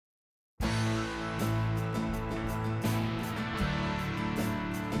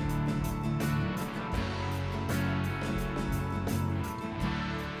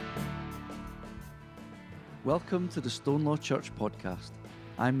Welcome to the Stonelaw Church podcast.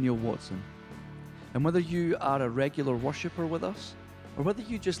 I'm Neil Watson. And whether you are a regular worshipper with us, or whether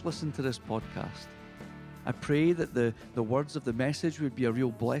you just listen to this podcast, I pray that the words of the message would be a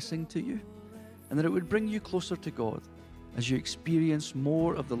real blessing to you, and that it would bring you closer to God as you experience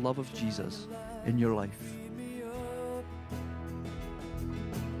more of the love of Jesus in your life.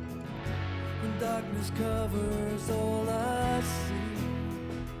 When darkness covers all I see.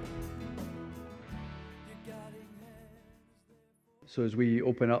 So as we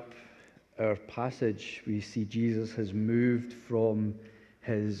open up our passage, we see Jesus has moved from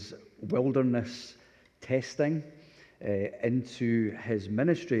his wilderness testing into his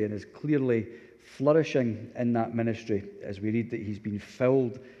ministry and is clearly flourishing in that ministry as we read that he's been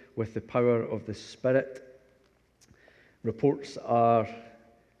filled with the power of the Spirit. Reports are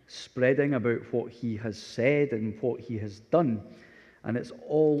spreading about what he has said and what he has done, and it's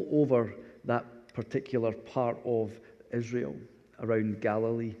all over that particular part of Israel around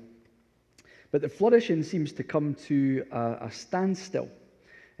Galilee. But the flourishing seems to come to a standstill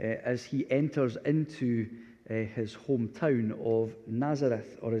as he enters into his hometown of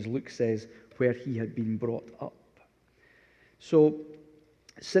Nazareth, or as Luke says, where he had been brought up. So,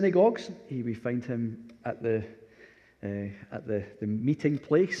 synagogues, we find him at the meeting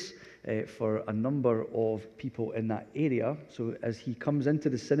place for a number of people in that area. So as he comes into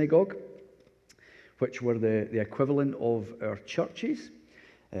the synagogue, which were the equivalent of our churches,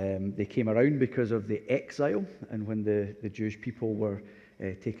 they came around because of the exile, and when the Jewish people were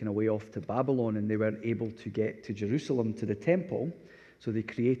taken away off to Babylon and they weren't able to get to Jerusalem to the temple, so they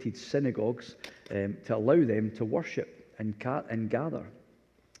created synagogues to allow them to worship and gather,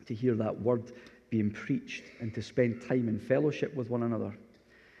 to hear that word being preached and to spend time in fellowship with one another.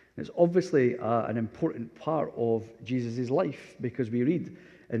 And it's obviously an important part of Jesus' life, because we read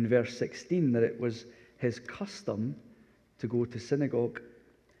in verse 16 that it was his custom to go to synagogue.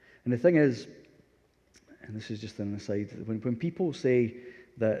 And the thing is, and this is just an aside, when people say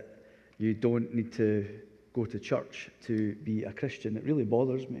that you don't need to go to church to be a Christian, it really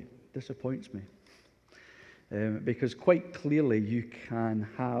bothers me, disappoints me. Because quite clearly you can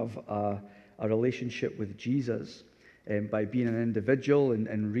have a relationship with Jesus by being an individual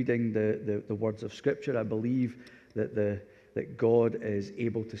and reading the words of Scripture. I believe that God is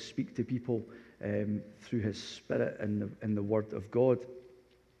able to speak to people through his Spirit and the Word of God,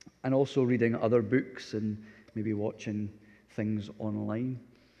 and also reading other books and maybe watching things online.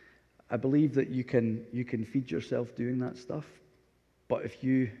 I believe that you can feed yourself doing that stuff, but if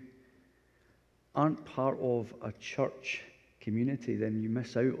you aren't part of a church community, then you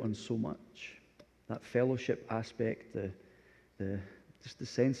miss out on so much. That fellowship aspect, just the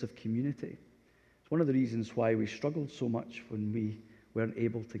sense of community. It's one of the reasons why we struggled so much when we weren't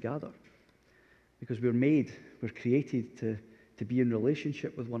able to gather. Because we're created to be in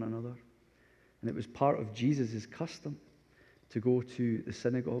relationship with one another. And it was part of Jesus' custom to go to the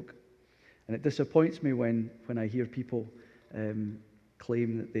synagogue. And it disappoints me when I hear people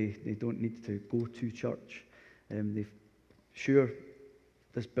claim that they don't need to go to church. Sure,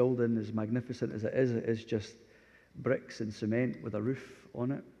 this building, as magnificent as it is just bricks and cement with a roof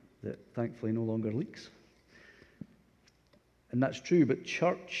on it that thankfully no longer leaks. And that's true, but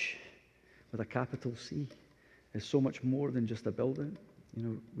church with a capital C is so much more than just a building. You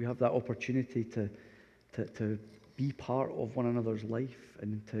know, we have that opportunity to be part of one another's life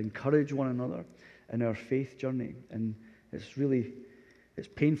and to encourage one another in our faith journey. And it's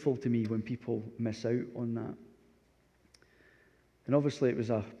painful to me when people miss out on that. And obviously it was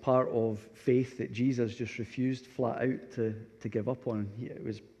a part of faith that Jesus just refused flat out to give up on. It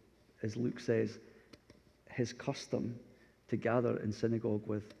was, as Luke says, his custom to gather in synagogue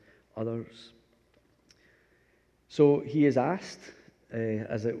with others. So he is asked,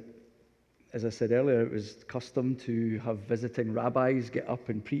 as I said earlier, it was custom to have visiting rabbis get up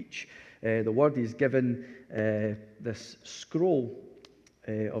and preach the word. He's given this scroll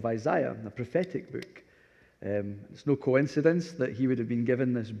of Isaiah, a prophetic book. It's no coincidence that he would have been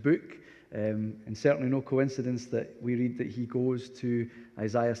given this book, and certainly no coincidence that we read that he goes to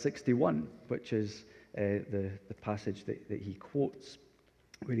Isaiah 61, which is the passage that he quotes,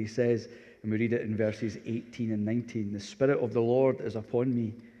 where he says, and we read it in verses 18 and 19, "The Spirit of the Lord is upon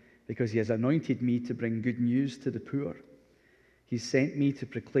me, because he has anointed me to bring good news to the poor. He sent me to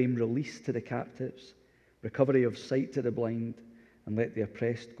proclaim release to the captives, recovery of sight to the blind, and let the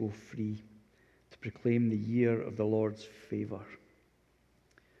oppressed go free, to proclaim the year of the Lord's favor."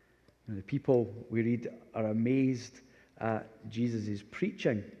 And the people, we read, are amazed at Jesus'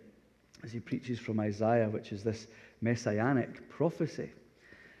 preaching as he preaches from Isaiah, which is this messianic prophecy.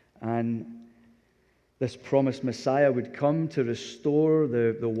 And this promised Messiah would come to restore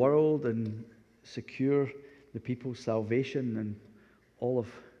the world and secure the people's salvation and all of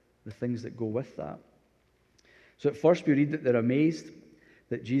the things that go with that. So at first we read that they're amazed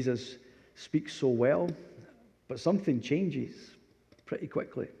that Jesus speaks so well, but something changes pretty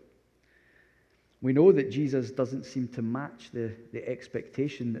quickly. We know that Jesus doesn't seem to match the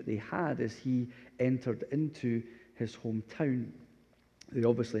expectation that they had as he entered into his hometown. They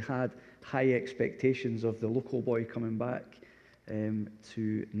obviously had high expectations of the local boy coming back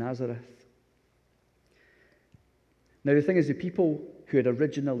to Nazareth. Now the thing is, the people who had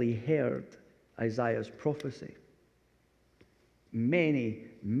originally heard Isaiah's prophecy many,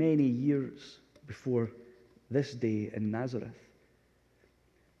 many years before this day in Nazareth,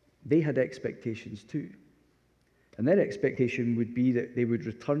 they had expectations too. And their expectation would be that they would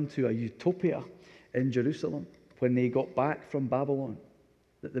return to a utopia in Jerusalem when they got back from Babylon,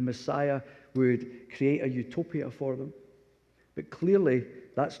 that the Messiah would create a utopia for them. But clearly,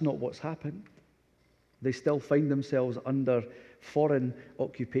 that's not what's happened. They still find themselves under foreign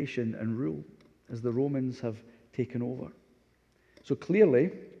occupation and rule as the Romans have taken over. So clearly,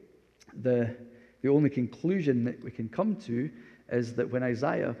 the only conclusion that we can come to is that when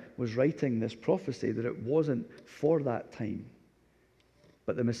Isaiah was writing this prophecy, that it wasn't for that time,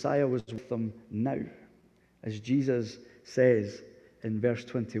 but the Messiah was with them now. As Jesus says in verse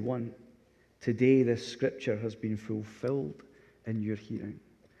 21, "Today this scripture has been fulfilled in your hearing."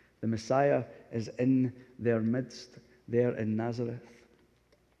 The Messiah is in their midst, there in Nazareth.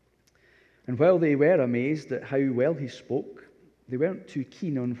 And while they were amazed at how well he spoke, they weren't too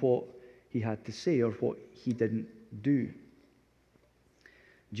keen on what he had to say or what he didn't do.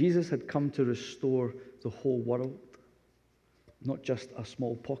 Jesus had come to restore the whole world, not just a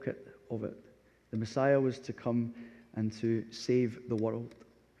small pocket of it. The Messiah was to come and to save the world.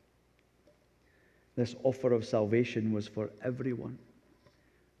 This offer of salvation was for everyone,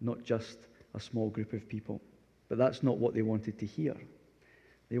 not just a small group of people. But that's not what they wanted to hear.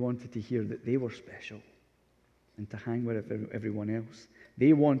 They wanted to hear that they were special and to hang with everyone else.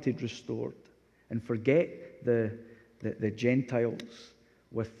 They wanted restored. And forget the Gentiles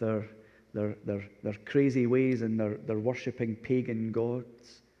with their crazy ways and their worshipping pagan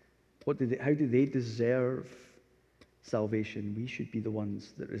gods. How do they deserve salvation? We should be the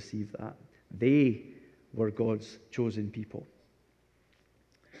ones that receive that. They were God's chosen people.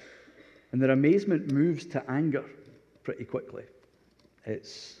 And their amazement moves to anger pretty quickly.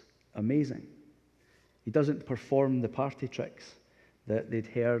 It's amazing. He doesn't perform the party tricks that they'd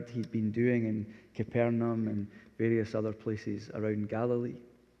heard he'd been doing in Capernaum and various other places around Galilee.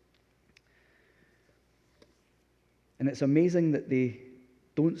 And it's amazing that they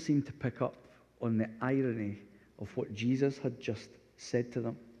don't seem to pick up on the irony of what Jesus had just said to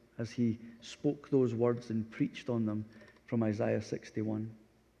them as he spoke those words and preached on them from Isaiah 61.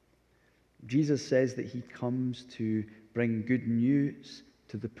 Jesus says that he comes to bring good news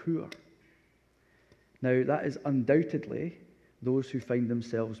to the poor. Now, that is undoubtedly those who find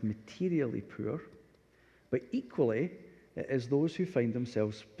themselves materially poor, but equally, it is those who find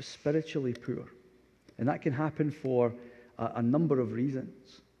themselves spiritually poor. And that can happen for a number of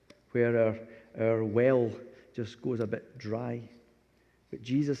reasons, where our well just goes a bit dry. But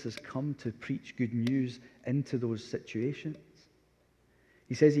Jesus has come to preach good news into those situations.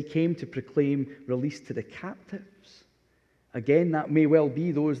 He says he came to proclaim release to the captives. Again, that may well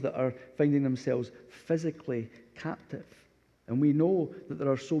be those that are finding themselves physically captive. And we know that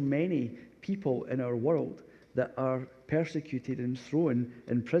there are so many people in our world that are persecuted and thrown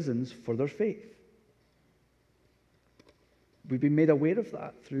in prisons for their faith. We've been made aware of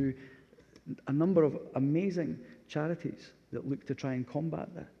that through a number of amazing charities that look to try and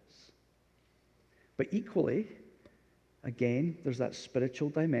combat this. But equally, again, there's that spiritual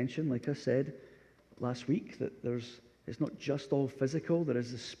dimension, like I said last week, that it's not just all physical, there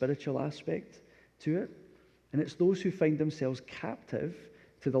is a spiritual aspect to it. And it's those who find themselves captive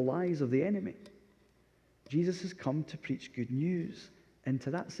to the lies of the enemy. Jesus has come to preach good news into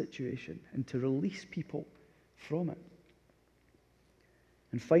that situation and to release people from it.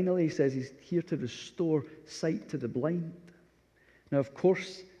 And finally, he says he's here to restore sight to the blind. Now, of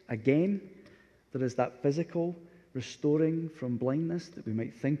course, again, there is that physical restoring from blindness that we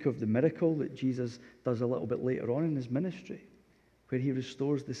might think of the miracle that Jesus does a little bit later on in his ministry, where he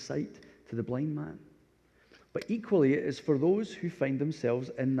restores the sight to the blind man. But equally, it is for those who find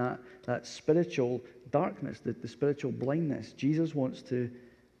themselves in that spiritual darkness, the spiritual blindness. Jesus wants to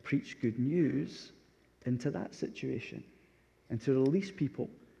preach good news into that situation and to release people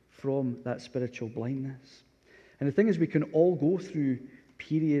from that spiritual blindness. And the thing is, we can all go through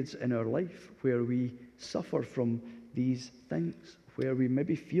periods in our life where we suffer from these things, where we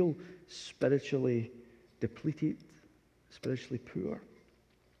maybe feel spiritually depleted, spiritually poor,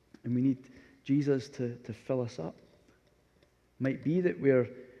 and we need Jesus to fill us up. Might be that we're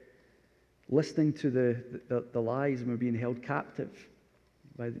listening to the lies and we're being held captive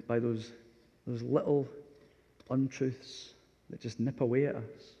by those little untruths that just nip away at us.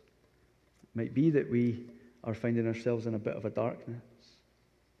 It might be that we are finding ourselves in a bit of a darkness.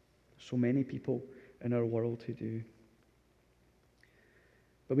 So many people in our world who do.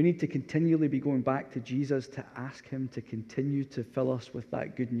 But we need to continually be going back to Jesus to ask him to continue to fill us with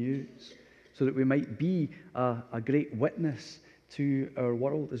that good news, so that we might be a great witness to our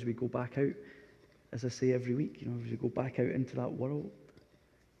world as we go back out, as I say every week, as we go back out into that world,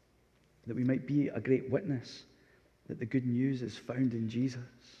 that we might be a great witness that the good news is found in Jesus.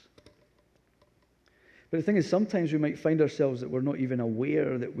 But the thing is, sometimes we might find ourselves that we're not even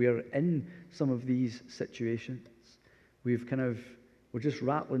aware that we're in some of these situations. We're just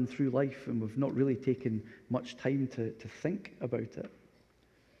rattling through life and we've not really taken much time to think about it.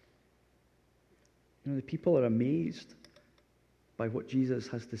 The people are amazed by what Jesus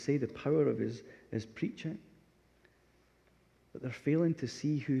has to say, the power of his preaching. But they're failing to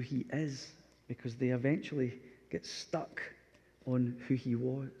see who he is, because they eventually get stuck on who he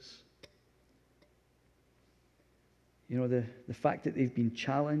was. The fact that they've been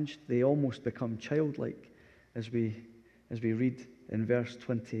challenged, they almost become childlike, as we read in verse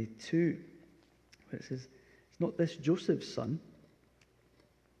 22, where it says, "Is not this Joseph's son?"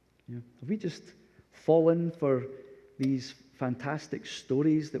 Have we just fallen for these fantastic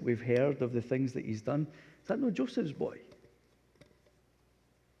stories that we've heard of the things that he's done? Is that not Joseph's boy?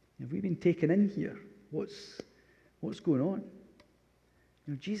 Have we been taken in here? What's going on?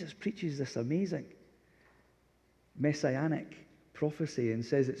 Jesus preaches this amazing messianic prophecy and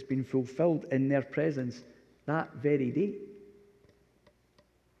says it's been fulfilled in their presence that very day.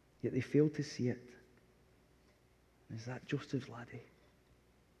 Yet they fail to see it. Is that Joseph's laddie?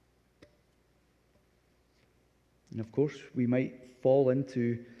 And of course, we might fall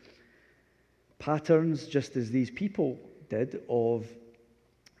into patterns, just as these people did, of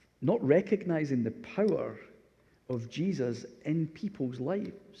not recognizing the power of Jesus in people's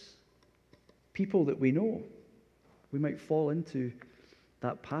lives. People that we know. We might fall into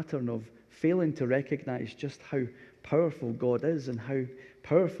that pattern of failing to recognize just how powerful God is and how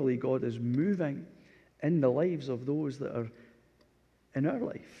powerfully God is moving in the lives of those that are in our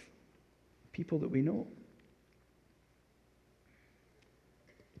life. People that we know.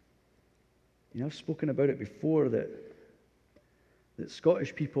 I've spoken about it before that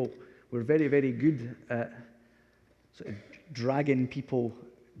Scottish people were very, very good at sort of dragging people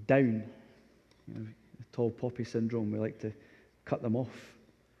down. The tall poppy syndrome, we like to cut them off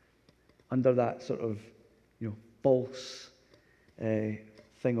under that sort of false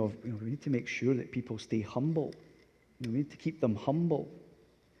thing of we need to make sure that people stay humble. We need to keep them humble.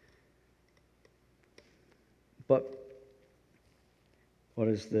 But, or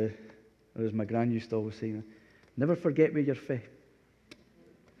as my gran used to always say, never forget where you're from.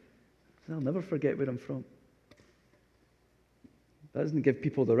 I'll never forget where I'm from. That doesn't give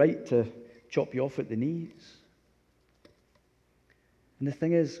people the right to chop you off at the knees. And the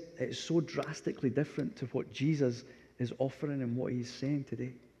thing is, it's so drastically different to what Jesus is offering and what he's saying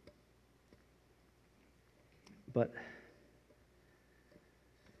today. But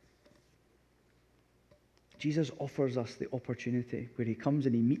Jesus offers us the opportunity where he comes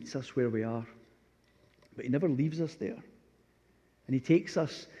and he meets us where we are. But he never leaves us there. And he takes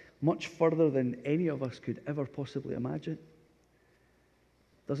us much further than any of us could ever possibly imagine.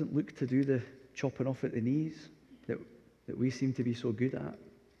 Doesn't look to do the chopping off at the knees that we seem to be so good at.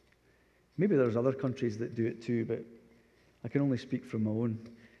 Maybe there's other countries that do it too, but I can only speak from my own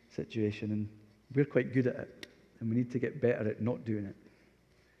situation, and we're quite good at it, and we need to get better at not doing it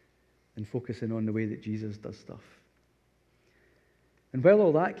and focusing on the way that Jesus does stuff. And while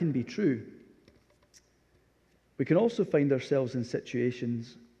all that can be true, we can also find ourselves in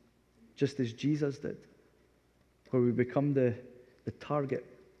situations just as Jesus did, where we become the target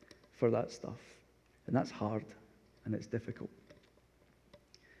for that stuff. And that's hard, and it's difficult.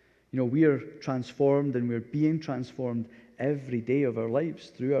 We are transformed, and we're being transformed every day of our lives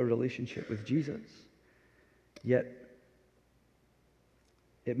through our relationship with Jesus. Yet,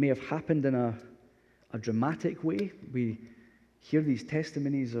 it may have happened in a dramatic way. We hear these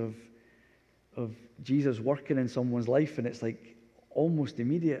testimonies of Jesus working in someone's life, and it's like almost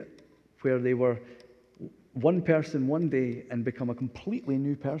immediate, where they were one person one day and become a completely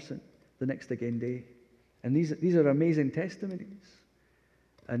new person the next again day. And these are amazing testimonies.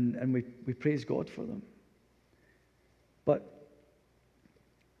 And we praise God for them. But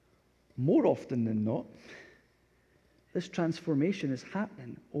more often than not, this transformation is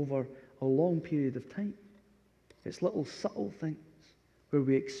happening over a long period of time. It's little subtle things where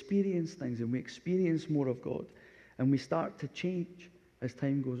we experience things and we experience more of God and we start to change as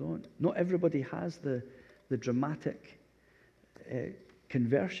time goes on. Not everybody has the dramatic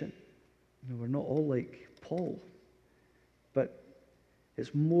conversion. We're not all like Paul. But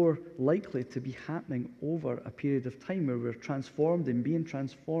it's more likely to be happening over a period of time where we're transformed and being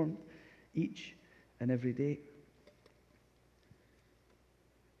transformed each and every day.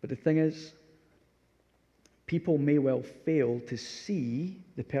 But the thing is, people may well fail to see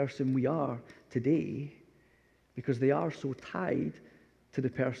the person we are today because they are so tied to the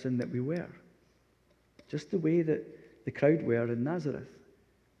person that we were. Just the way that the crowd were in Nazareth.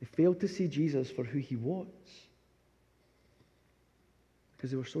 They failed to see Jesus for who he was because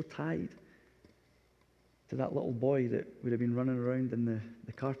they were so tied to that little boy that would have been running around in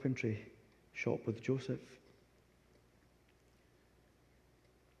the carpentry shop with Joseph.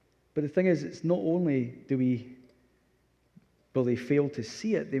 But the thing is, it's not only will they fail to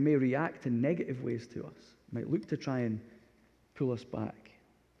see it, they may react in negative ways to us. Might look to try and pull us back,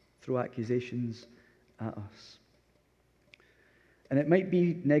 throw accusations at us. And it might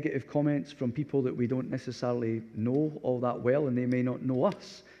be negative comments from people that we don't necessarily know all that well, and they may not know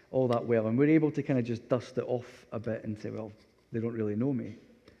us all that well. And we're able to kind of just dust it off a bit and say, well, they don't really know me.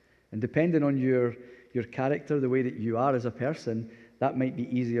 And depending on your character, the way that you are as a person, that might be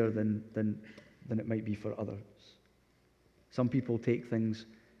easier than it might be for others. Some people take things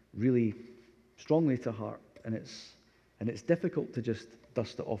really strongly to heart, and it's difficult to just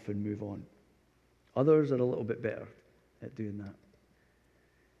dust it off and move on. Others are a little bit better at doing that.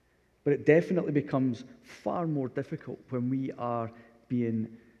 But it definitely becomes far more difficult when we are being,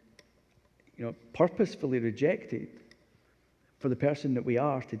 purposefully rejected for the person that we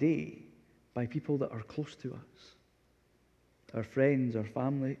are today by people that are close to us. Our friends, our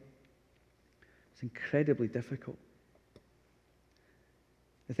family. It's incredibly difficult.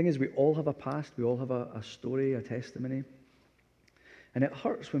 The thing is, we all have a past, we all have a story, a testimony. And it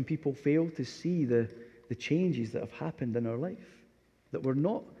hurts when people fail to see the changes that have happened in our life. That we're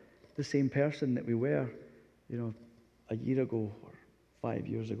not the same person that we were, a year ago, or 5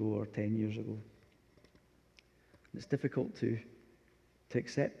 years ago, or 10 years ago. It's difficult to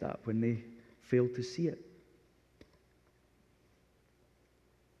accept that when they fail to see it.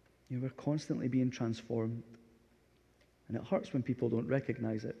 We're constantly being transformed. And it hurts when people don't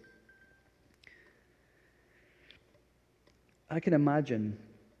recognize it. I can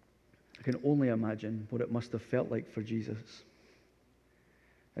only imagine what it must have felt like for Jesus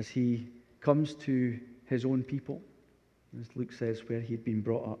as he comes to his own people, as Luke says, where he'd been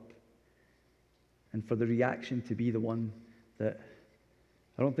brought up. And for the reaction to be the one that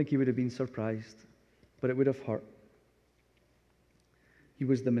I don't think he would have been surprised, but it would have hurt. He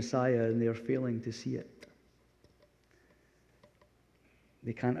was the Messiah and they are failing to see it.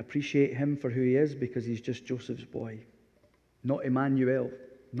 They can't appreciate him for who he is because he's just Joseph's boy. Not Emmanuel,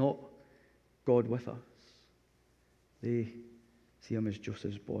 not God with us. They see him as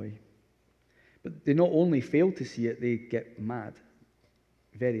Joseph's boy. But they not only fail to see it, they get mad.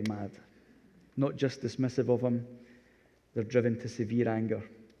 Very mad. Not just dismissive of him, they're driven to severe anger.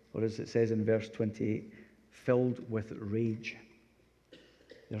 Or as it says in verse 28, filled with rage.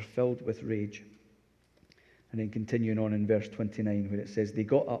 They're filled with rage. And then continuing on in verse 29, where it says, they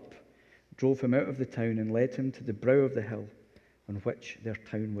got up, drove him out of the town, and led him to the brow of the hill on which their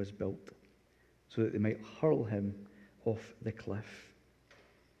town was built, so that they might hurl him off the cliff.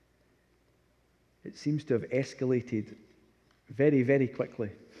 It seems to have escalated very, very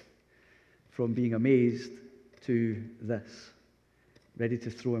quickly from being amazed to this, ready to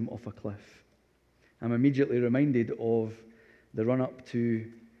throw him off a cliff. I'm immediately reminded of the run-up to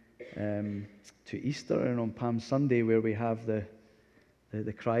Easter and on Palm Sunday, where we have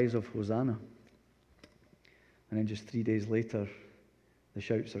the cries of Hosanna. And then just 3 days later, the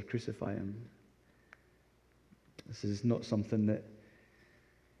shouts are crucify him. This is not something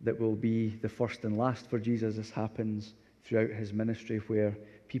that will be the first and last for Jesus. This happens throughout his ministry, where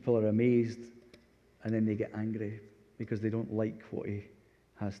people are amazed and then they get angry because they don't like what he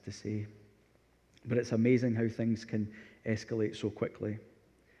has to say. But it's amazing how things can escalate so quickly.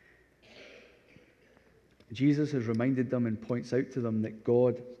 Jesus has reminded them and points out to them that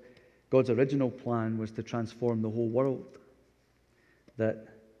God's original plan was to transform the whole world, that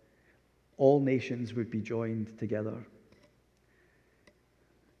all nations would be joined together.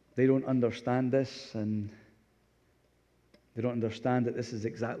 They don't understand this, and they don't understand that this is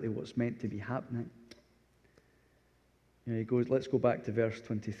exactly what's meant to be happening. He goes, let's go back to verse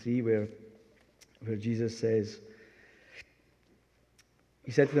 23 where Jesus says,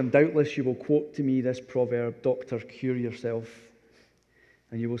 he said to them, "Doubtless you will quote to me this proverb, 'Doctor, cure yourself.'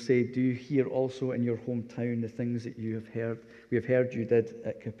 And you will say, 'Do you hear also in your hometown the things that we have heard you did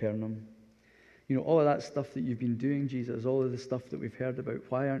at Capernaum?'" All of that stuff that you've been doing, Jesus, all of the stuff that we've heard about,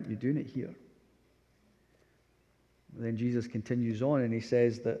 why aren't you doing it here? And then Jesus continues on and he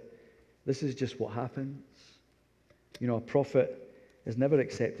says that this is just what happens. A prophet is never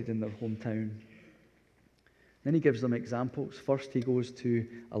accepted in their hometown. Then he gives them examples. First, he goes to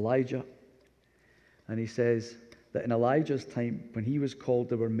Elijah, and he says that in Elijah's time, when he was called,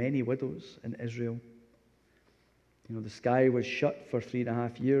 there were many widows in Israel. The sky was shut for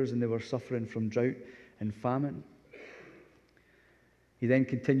 3.5 years, and they were suffering from drought and famine. He then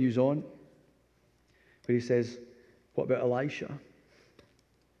continues on, where he says, what about Elisha?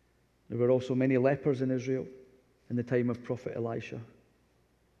 There were also many lepers in Israel in the time of prophet Elisha.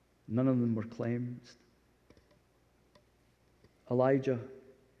 None of them were cleansed. Elijah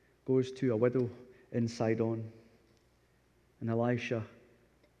goes to a widow in Sidon, and Elisha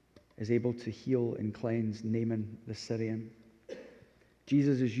is able to heal and cleanse Naaman the Syrian.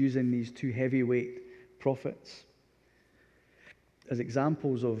 Jesus is using these two heavyweight prophets as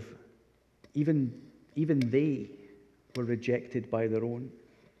examples of even they were rejected by their own,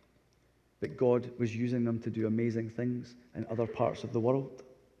 but God was using them to do amazing things in other parts of the world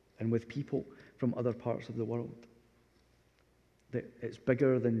and with people from other parts of the world. That it's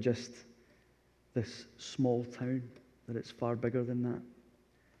bigger than just this small town, that it's far bigger than that.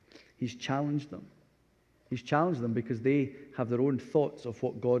 He's challenged them. He's challenged them because they have their own thoughts of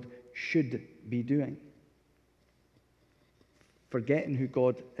what God should be doing, forgetting who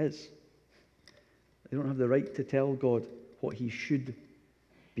God is. They don't have the right to tell God what he should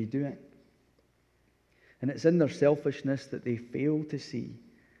be doing. And it's in their selfishness that they fail to see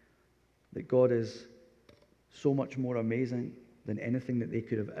that God is so much more amazing than anything that they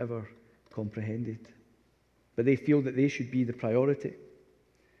could have ever comprehended. But they feel that they should be the priority,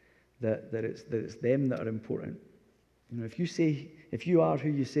 that it's them that are important. If you are who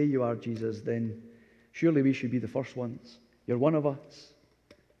you say you are, Jesus, then surely we should be the first ones. You're one of us.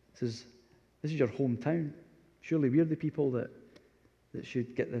 This is your hometown. Surely we're the people that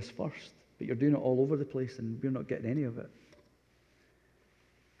should get this first. But you're doing it all over the place and we're not getting any of it.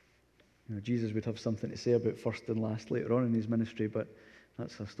 Jesus would have something to say about first and last later on in his ministry, but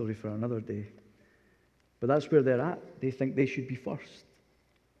that's a story for another day. But that's where they're at. They think they should be first.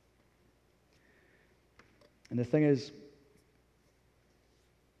 And the thing is,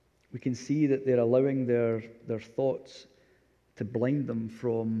 we can see that they're allowing their thoughts to blind them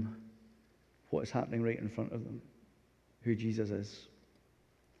from what is happening right in front of them, who Jesus is.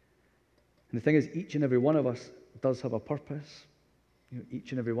 And the thing is, each and every one of us does have a purpose.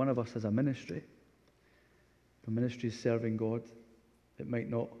 Each and every one of us has a ministry. The ministry is serving God. It might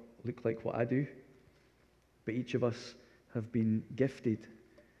not look like what I do, but each of us have been gifted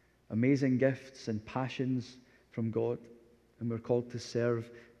amazing gifts and passions from God, and we're called to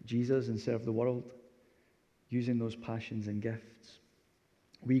serve Jesus and serve the world using those passions and gifts.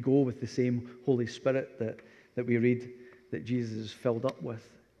 We go with the same Holy Spirit that we read that Jesus is filled up with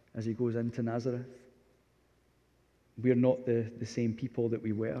as he goes into Nazareth. We are not the same people that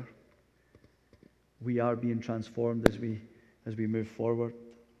we were. We are being transformed as we move forward.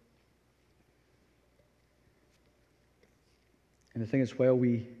 And the thing is, while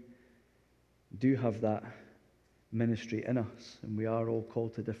we do have that ministry in us, and we are all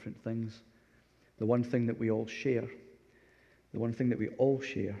called to different things, the one thing that we all share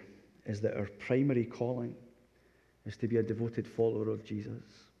is that our primary calling is to be a devoted follower of Jesus.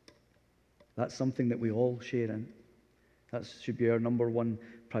 That's something that we all share in. That should be our number one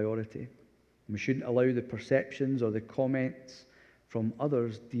priority. And we shouldn't allow the perceptions or the comments from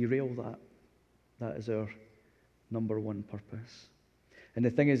others derail that. That is our number one purpose. And the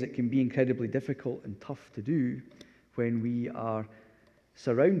thing is, it can be incredibly difficult and tough to do when we are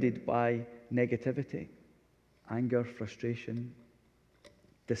surrounded by negativity, anger, frustration,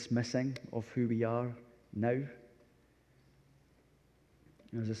 dismissing of who we are now.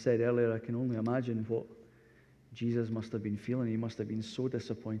 As I said earlier, I can only imagine what Jesus must have been feeling. He must have been so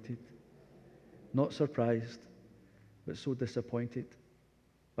disappointed, not surprised, but so disappointed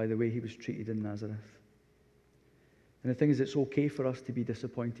by the way he was treated in Nazareth. And the thing is, it's okay for us to be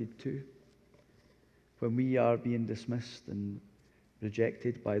disappointed too when we are being dismissed and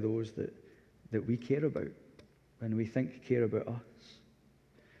rejected by those that we care about and we think care about us.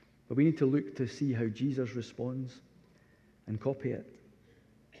 But we need to look to see how Jesus responds and copy it.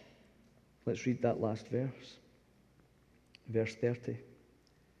 Let's read that last verse. Verse 30.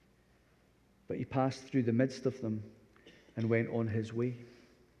 But he passed through the midst of them and went on his way.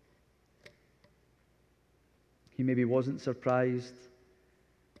 He maybe wasn't surprised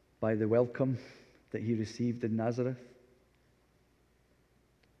by the welcome that he received in Nazareth,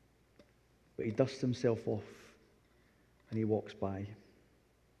 but he dusts himself off and he walks by.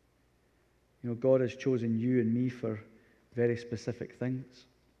 You know, God has chosen you and me for very specific things.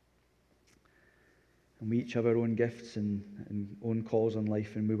 And we each have our own gifts and own calls on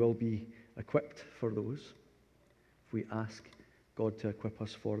life, and we will be equipped for those if we ask God to equip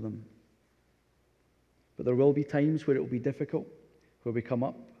us for them. But there will be times where it will be difficult, where we come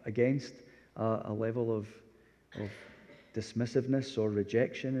up against a level of dismissiveness or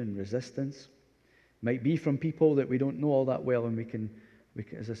rejection and resistance. Might be from people that we don't know all that well, and we can,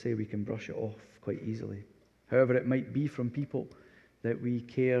 as I say, we can brush it off quite easily. However, it might be from people that we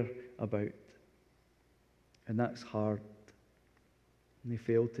care about, and that's hard. And they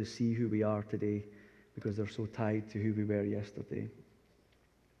fail to see who we are today because they're so tied to who we were yesterday.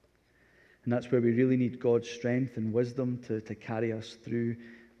 And that's where we really need God's strength and wisdom to carry us through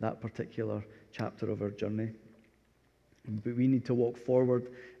that particular chapter of our journey. But we need to walk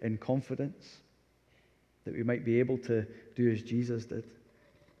forward in confidence that we might be able to do as Jesus did.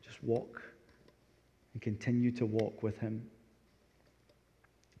 Just walk and continue to walk with him.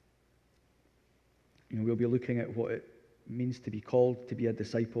 You know, we'll be looking at what it means to be called to be a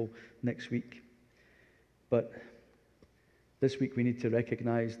disciple next week. But this week we need to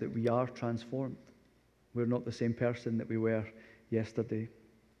recognize that we are transformed. We're not the same person that we were yesterday.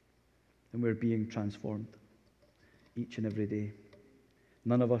 And we're being transformed each and every day.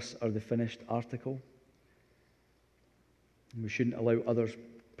 None of us are the finished article. And we shouldn't allow others'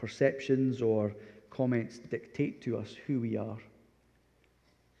 perceptions or comments dictate to us who we are.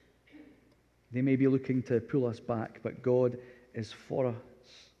 They may be looking to pull us back, but God is for us.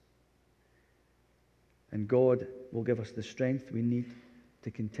 And God will give us the strength we need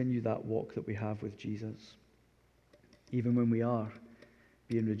to continue that walk that we have with Jesus, even when we are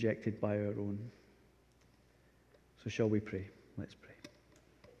being rejected by our own. So shall we pray? Let's pray.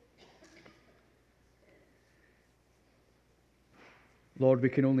 Lord, we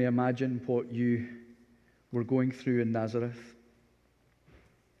can only imagine what you were going through in Nazareth.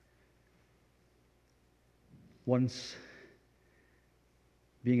 Once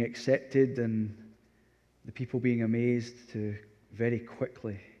being accepted and the people being amazed, to very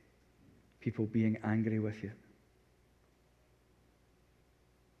quickly people being angry with you.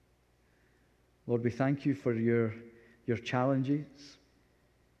 Lord, we thank you for your challenges,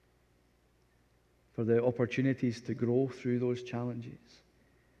 for the opportunities to grow through those challenges.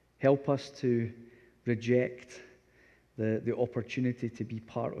 Help us to reject the opportunity to be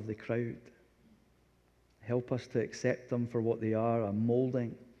part of the crowd. Help us to accept them for what they are, a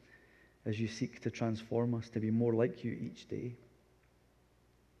molding, as you seek to transform us to be more like you each day.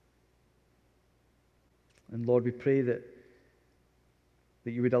 And Lord, we pray that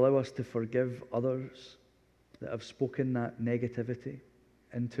you would allow us to forgive others that have spoken that negativity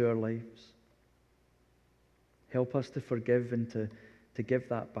into our lives. Help us to forgive and to give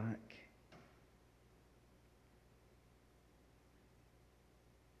that back.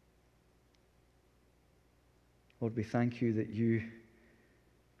 Lord, we thank you that you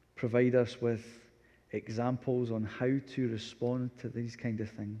provide us with examples on how to respond to these kind of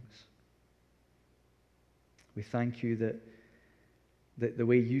things. We thank you that the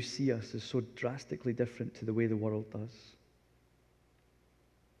way you see us is so drastically different to the way the world does.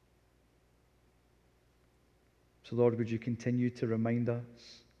 So Lord, would you continue to remind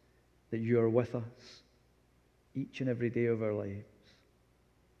us that you are with us each and every day of our lives.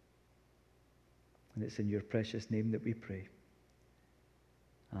 And it's in your precious name that we pray.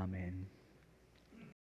 Amen.